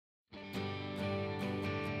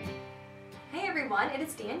everyone, it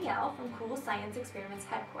is Danielle from Cool Science Experiments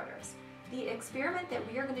headquarters. The experiment that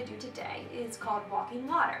we are going to do today is called walking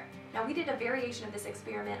water. Now we did a variation of this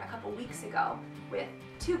experiment a couple weeks ago with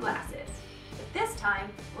 2 glasses, but this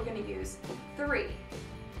time we're going to use 3.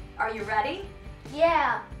 Are you ready?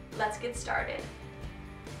 Yeah. Let's get started.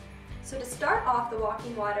 So to start off the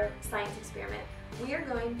walking water science experiment, we are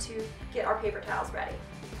going to get our paper towels ready.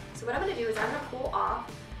 So what I'm going to do is I'm going to pull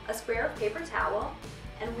off a square of paper towel,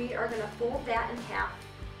 and we are going to fold that in half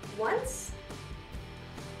once,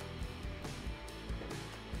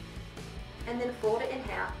 and then fold it in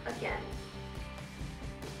half again.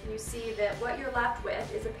 And you see that what you're left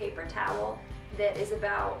with is a paper towel that is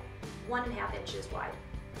about 1.5 inches wide.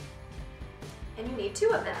 And you need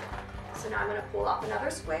 2 of them. So now I'm going to pull off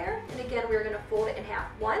another square, and again we're going to fold it in half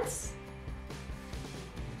once,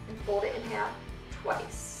 and fold it in half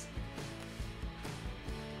twice.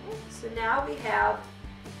 So now we have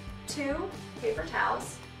 2 paper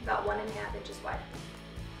towels about 1.5 inches wide.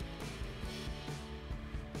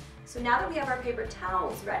 So now that we have our paper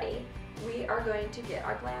towels ready, we are going to get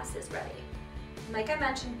our glasses ready. Like I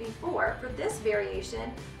mentioned before, for this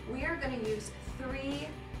variation, we are going to use 3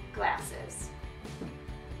 glasses.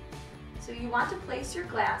 So you want to place your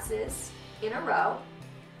glasses in a row,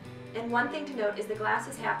 and one thing to note is the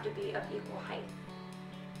glasses have to be of equal height.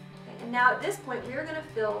 Okay, and now at this point, we are going to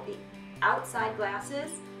fill the outside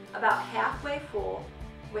glasses about halfway full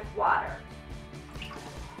with water.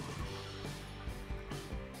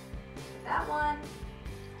 That one,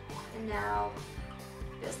 and now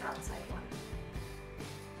this outside one.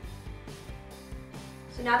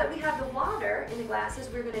 So now that we have the water in the glasses,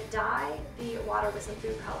 we're going to dye the water with some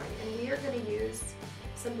food coloring, and we are going to use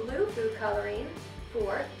some blue food coloring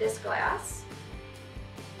for this glass.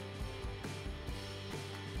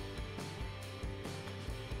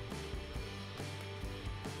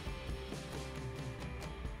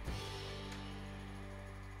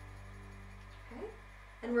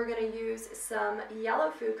 And we're going to use some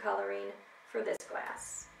yellow food coloring for this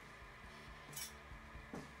glass.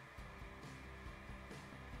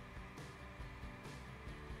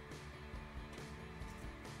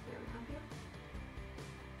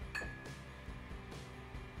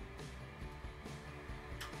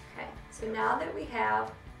 Okay, so now that we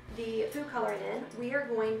have the food coloring in, we are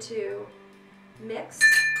going to mix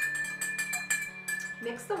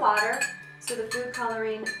the water so the food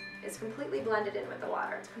coloring is completely blended in with the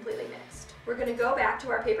water. It's completely mixed. We're going to go back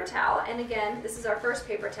to our paper towel, and again, this is our first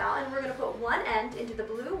paper towel, and we're going to put one end into the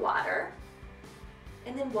blue water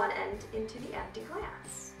and then one end into the empty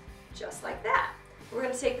glass, just like that. We're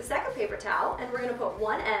going to take the second paper towel, and we're going to put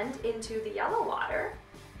one end into the yellow water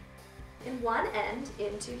and one end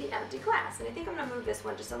into the empty glass. And I think I'm going to move this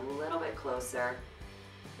one just a little bit closer,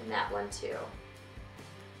 and that one too.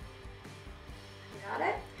 Got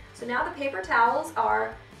it? So now the paper towels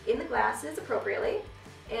are in the glasses appropriately,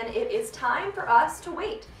 and it is time for us to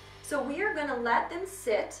wait. So we are going to let them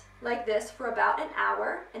sit like this for about an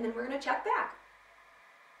hour, and then we're going to check back.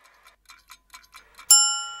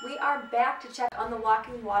 We are back to check on the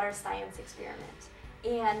walking water science experiment,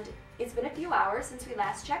 and it's been a few hours since we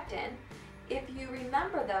last checked in. If you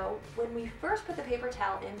remember though, when we first put the paper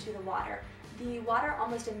towel into the water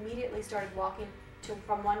almost immediately started walking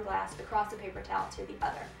from one glass across the paper towel to the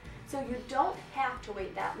other. So you don't have to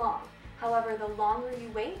wait that long. However, the longer you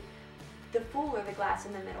wait, the fuller the glass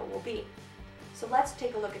in the middle will be. So let's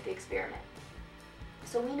take a look at the experiment.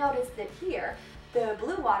 So we noticed that here, the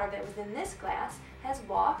blue water that was in this glass has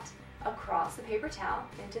walked across the paper towel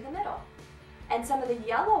into the middle. And some of the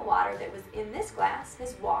yellow water that was in this glass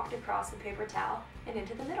has walked across the paper towel and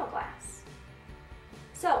into the middle glass.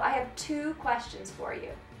 So I have 2 questions for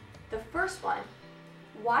you. The first one,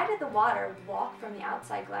 why did the water walk from the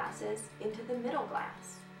outside glasses into the middle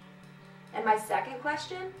glass? And my second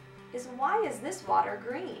question is, why is this water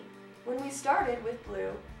green when we started with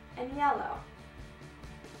blue and yellow?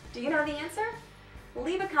 Do you know the answer?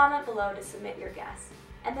 Leave a comment below to submit your guess,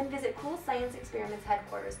 and then visit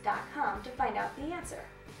CoolScienceExperimentsHeadquarters.com to find out the answer.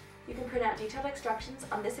 You can print out detailed instructions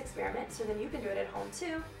on this experiment so then you can do it at home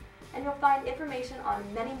too, and you'll find information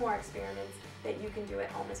on many more experiments that you can do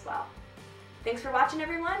at home as well. Thanks for watching,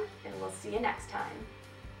 everyone, and we'll see you next time.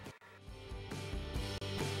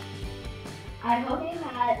 I hope you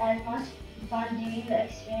had as much fun doing the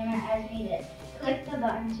experiment as we did. Click the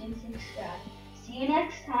button to subscribe. See you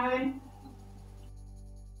next time.